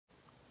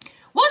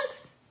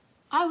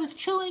I was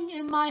chilling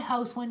in my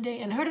house one day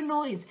and heard a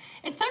noise.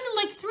 It sounded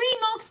like 3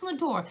 knocks on the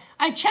door.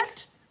 I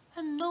checked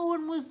and no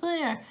one was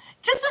there.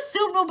 Just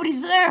assume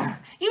nobody's there.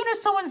 Even if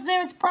someone's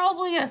there, it's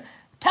probably a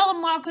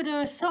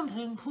telemarketer or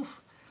something.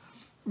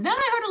 Then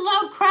I heard a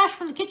loud crash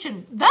from the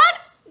kitchen. That,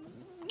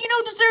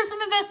 deserves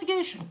some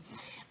investigation.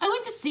 I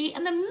went to see,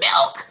 and the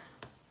milk,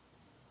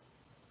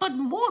 but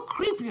more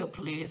creepier,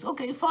 please.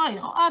 Okay, fine.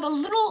 I'll add a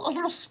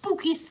little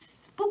spooky,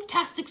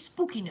 spooktastic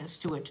spookiness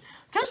to it,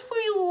 just for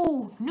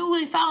you,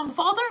 newly found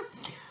father.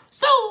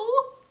 So,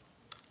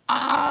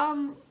 where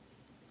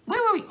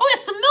were we? Oh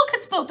yes, the milk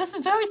had spilled. This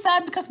is very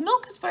sad because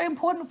milk is very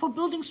important for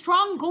building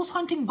strong ghost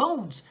hunting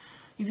bones.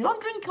 If you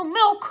don't drink your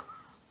milk,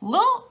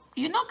 well,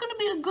 you're not going to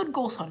be a good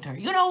ghost hunter.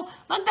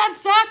 Like that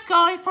Zach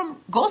guy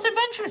from Ghost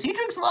Adventures. He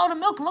drinks a lot of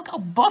milk and look how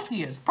buff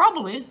he is,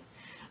 probably.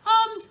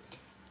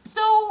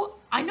 So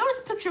I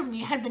noticed a picture of me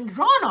had been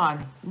drawn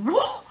on.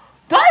 Whoa,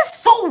 that is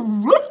so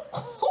rude.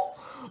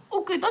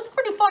 Okay, that's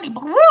pretty funny,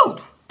 but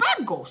rude.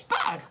 Bad ghost,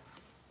 bad.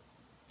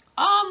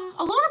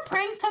 A lot of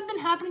pranks have been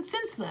happening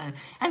since then,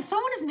 and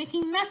someone is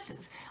making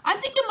messes. I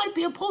think it might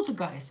be a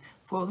poltergeist.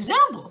 For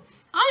example,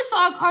 I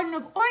saw a carton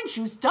of orange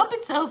juice dump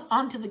itself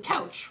onto the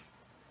couch.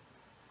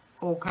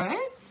 Okay.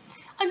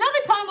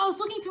 Another time I was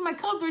looking through my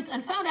cupboards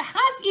and found a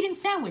half-eaten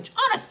sandwich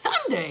on a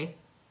Sunday.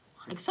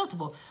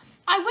 Unacceptable.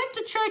 I went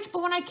to church,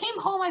 but when I came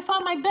home, I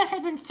found my bed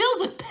had been filled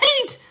with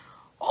paint.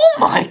 Oh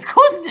my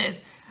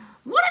goodness.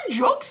 What a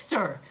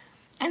jokester.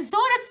 And so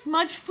it had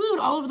smudged food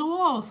all over the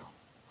walls.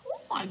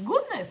 Oh my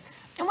goodness.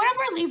 And whenever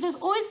I leave, there's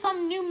always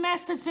some new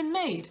mess that's been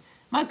made.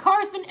 My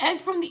car's been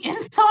egged from the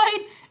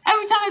inside.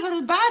 Every time I go to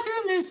the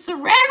bathroom, there's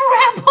saran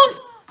wrap on.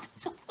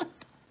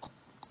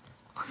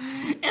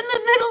 In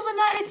the middle of the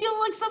night, I feel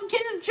like some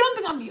kid is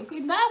jumping on me. Okay,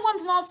 that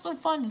one's not so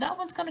funny. That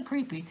one's kind of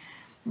creepy.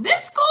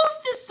 This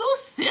ghost is so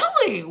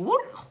silly.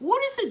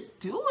 What is it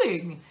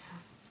doing?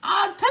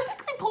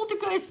 Typically,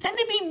 poltergeists tend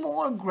to be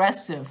more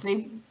aggressive.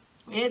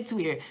 It's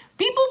weird.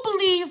 People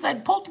believe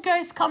that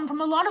poltergeists come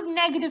from a lot of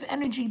negative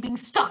energy being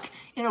stuck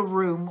in a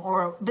room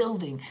or a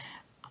building.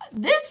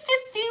 This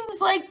just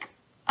seems like,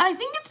 I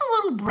think it's a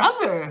little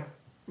brother.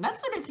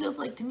 That's what it feels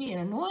like to me. An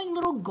annoying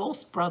little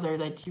ghost brother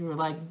that you're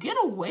like, get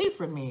away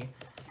from me.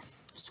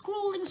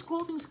 Scrolling.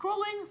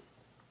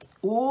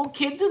 Oh,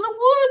 kids in the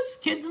woods.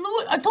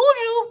 I told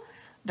you,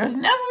 there's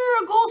never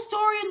a ghost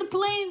story in the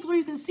plains where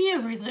you can see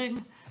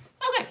everything.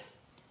 Okay,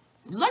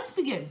 let's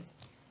begin.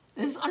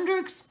 This is under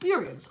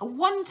experience, a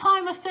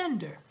one-time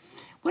offender.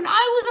 When I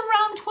was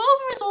around 12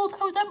 years old,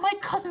 I was at my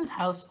cousin's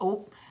house.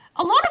 Oh,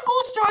 a lot of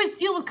ghost stories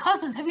deal with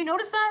cousins. Have you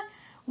noticed that?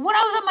 When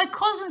I was at my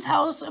cousin's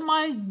house and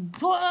my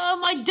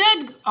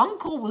dead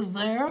uncle was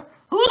there,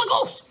 who was a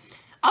ghost.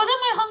 I was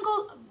at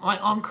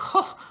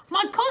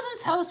my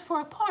cousin's house for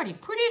a party.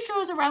 Pretty sure it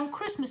was around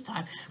Christmas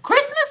time.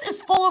 Christmas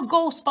is full of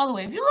ghosts, by the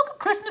way. If you look at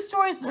Christmas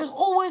stories, there's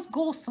always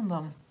ghosts in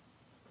them.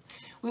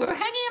 We were hanging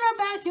in our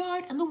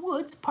backyard, and the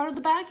woods, part of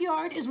the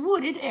backyard, is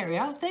wooded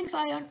area. Thanks,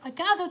 I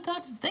gathered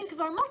that. Thank you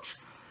very much.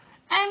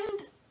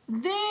 And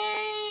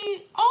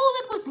all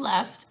that was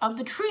left of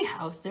the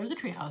treehouse, there's a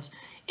treehouse,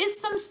 is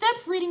some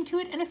steps leading to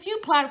it and a few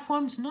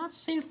platforms not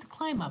safe to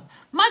climb up.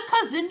 My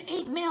cousin,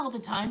 8 male at the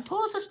time,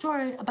 told us a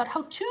story about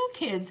how 2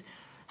 kids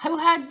who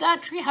had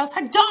that treehouse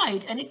had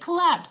died and it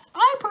collapsed.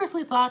 I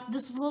personally thought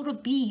this was a load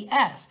of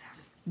BS.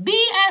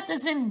 BS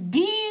as in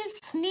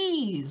bees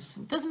sneeze.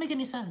 It doesn't make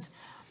any sense.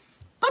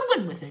 But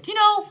win with it.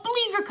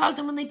 Believe your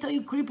cousin when they tell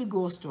you creepy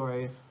ghost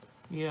stories.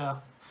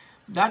 Yeah,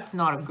 that's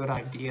not a good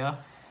idea.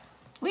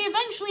 We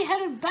eventually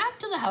headed back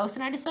to the house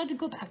and I decided to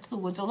go back to the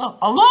woods alone.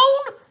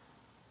 Alone?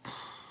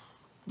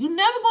 You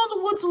never go in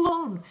the woods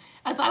alone.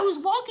 As I was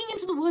walking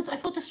into the woods, I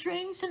felt a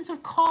strange sense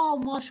of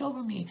calm wash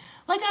over me.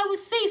 Like I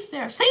was safe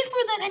there,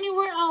 safer than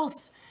anywhere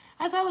else.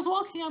 As I was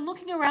walking, I'm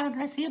looking around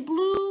and I see a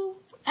blue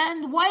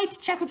and white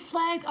checkered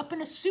flag up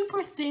in a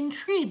super thin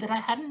tree that I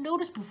hadn't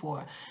noticed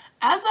before.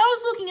 As I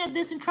was looking at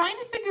this and trying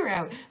to figure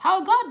out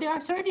how I got there, I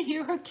started to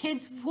hear her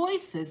kids'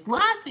 voices,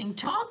 laughing,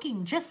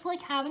 talking, just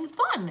like having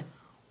fun.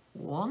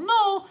 Well,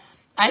 no.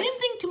 I didn't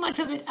think too much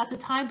of it at the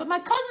time, but my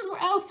cousins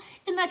were out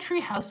in that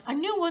treehouse, a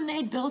new one they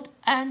had built,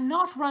 and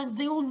not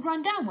the old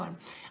run-down one.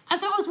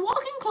 As I was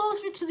walking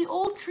closer to the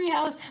old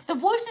treehouse, the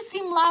voices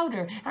seemed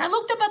louder, and I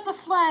looked up at the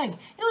flag. It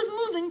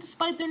was moving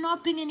despite there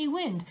not being any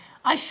wind.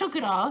 I shook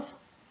it off,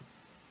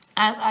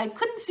 as I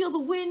couldn't feel the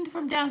wind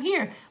from down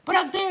here, but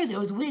up there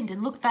was wind,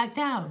 and looked back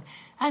down.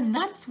 And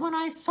that's when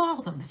I saw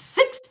them.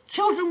 6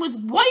 children with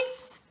white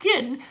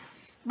skin,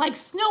 like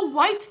Snow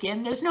White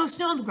skin. There's no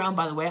snow on the ground,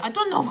 by the way. I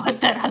don't know what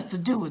that has to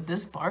do with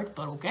this part,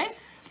 but okay.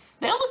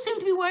 They almost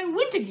seemed to be wearing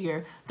winter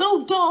gear,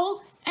 though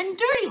dull and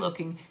dirty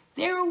looking.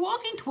 They were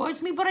walking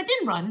towards me, but I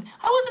didn't run.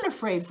 I wasn't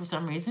afraid for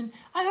some reason.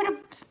 I heard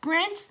a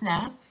branch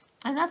snap,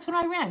 and that's when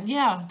I ran.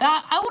 Yeah,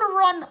 I would have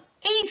run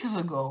ages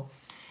ago.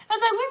 As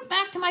I went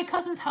back to my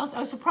cousin's house, I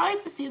was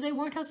surprised to see they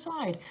weren't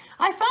outside.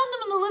 I found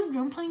them in the living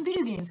room playing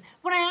video games.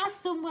 When I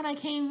asked them when I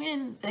came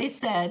in, they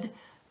said,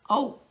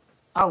 oh,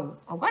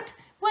 what?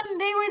 When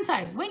they were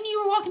inside. When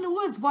you were walking the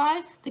woods,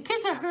 why? The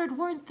kids I heard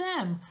weren't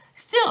them.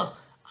 Still,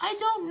 I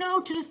don't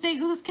know to this day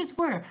who those kids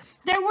were.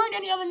 There weren't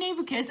any other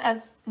neighbor kids,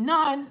 as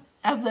none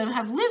of them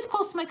have lived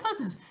close to my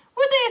cousins.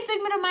 Were they a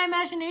figment of my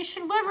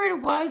imagination? Whatever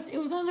it was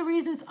one of the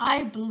reasons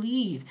I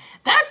believe.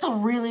 That's a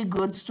really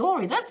good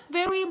story. That's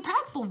very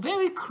impactful,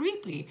 very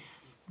creepy.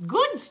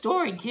 Good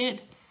story,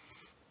 kid.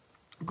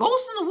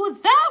 Ghost in the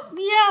Woods,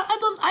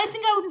 I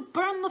think I would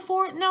burn the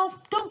forest. No,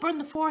 don't burn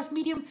the forest,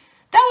 medium.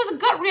 That was a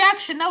gut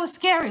reaction. That was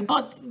scary,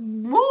 but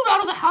move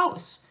out of the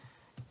house.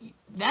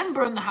 Then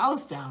burn the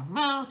house down.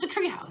 Well, the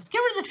treehouse. Get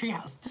rid of the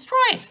treehouse. Destroy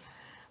it.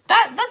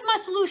 That's my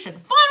solution.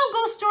 Final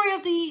ghost story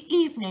of the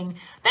evening.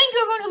 Thank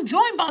you everyone who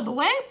joined, by the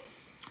way.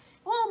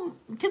 Well,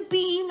 to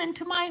Beam and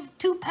to my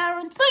two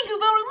parents, thank you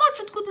very much.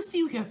 It's good to see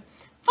you here.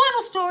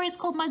 Final story is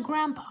called My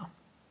Grandpa.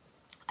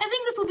 I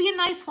think this will be a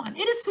nice one.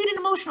 It is sweet and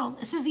emotional.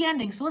 This is the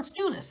ending, so let's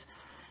do this.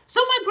 So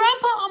my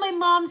grandpa on my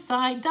mom's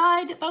side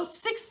died about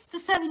 6 to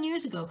 7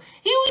 years ago.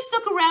 He always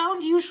stuck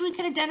around, usually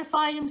can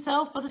identify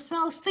himself by the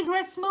smell of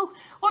cigarette smoke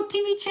or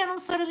TV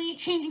channels suddenly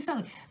changing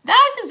something.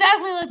 That's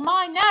exactly like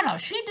my Nana.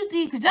 She did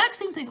the exact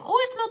same thing.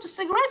 Always smelled the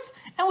cigarettes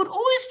and would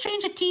always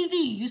change the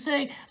TV. You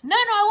say, Nana,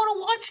 I want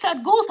to watch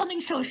that ghost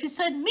hunting show. She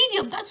said,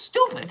 medium, that's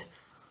stupid.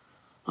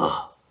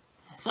 Ugh.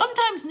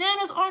 Sometimes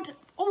Nanas aren't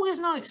always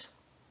nice.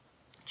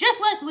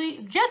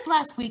 Just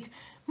last week,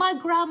 my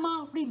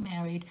grandma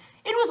remarried.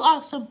 It was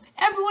awesome.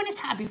 Everyone is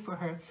happy for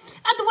her.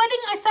 At the wedding,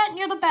 I sat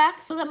near the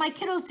back so that my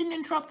kiddos didn't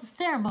interrupt the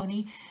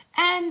ceremony,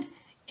 and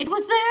it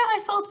was there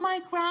I felt my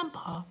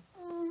grandpa.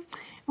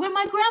 When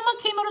my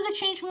grandma came out of the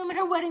change room in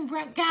her wedding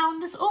gown,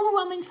 this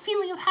overwhelming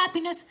feeling of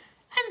happiness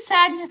and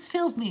sadness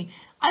filled me.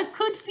 I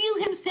could feel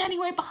him standing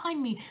right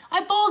behind me.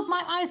 I bawled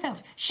my eyes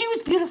out. She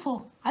was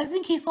beautiful. I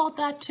think he thought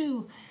that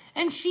too.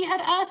 And she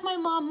had asked my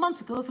mom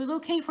months ago if it was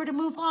okay for her to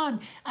move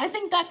on. I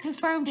think that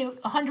confirmed it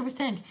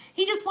 100%.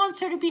 He just wants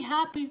her to be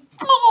happy.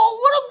 Oh,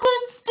 what a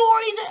good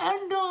story to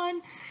end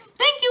on.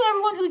 Thank you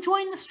everyone who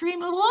joined the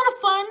stream. It was a lot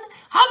of fun.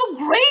 Have a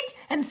great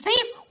and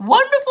safe,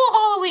 wonderful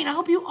Halloween. I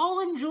hope you all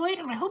enjoyed,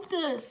 and I hope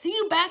to see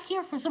you back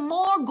here for some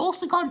more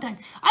ghostly content.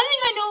 I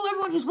think I know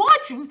everyone who's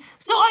watching,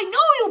 so I know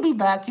you'll be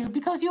back here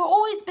because you've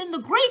always been the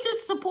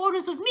greatest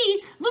supporters of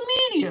me, the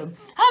medium.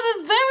 Have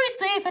a very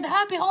safe and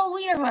happy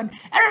Halloween, everyone.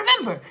 And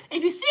remember,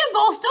 if you see a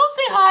ghost, don't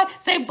say hi,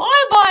 say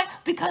bye-bye,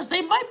 because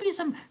they might be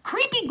some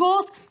creepy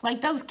ghosts like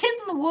those kids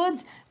in the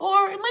woods,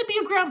 or it might be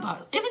your grandpa.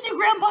 If it's your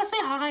grandpa, say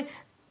hi.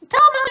 Tell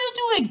him how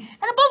you're doing.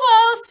 And above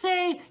all,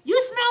 say, you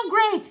smell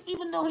great,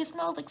 even though he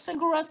smells like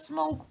cigarette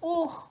smoke.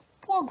 Oh,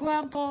 poor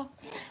grandpa.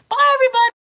 Bye, everybody.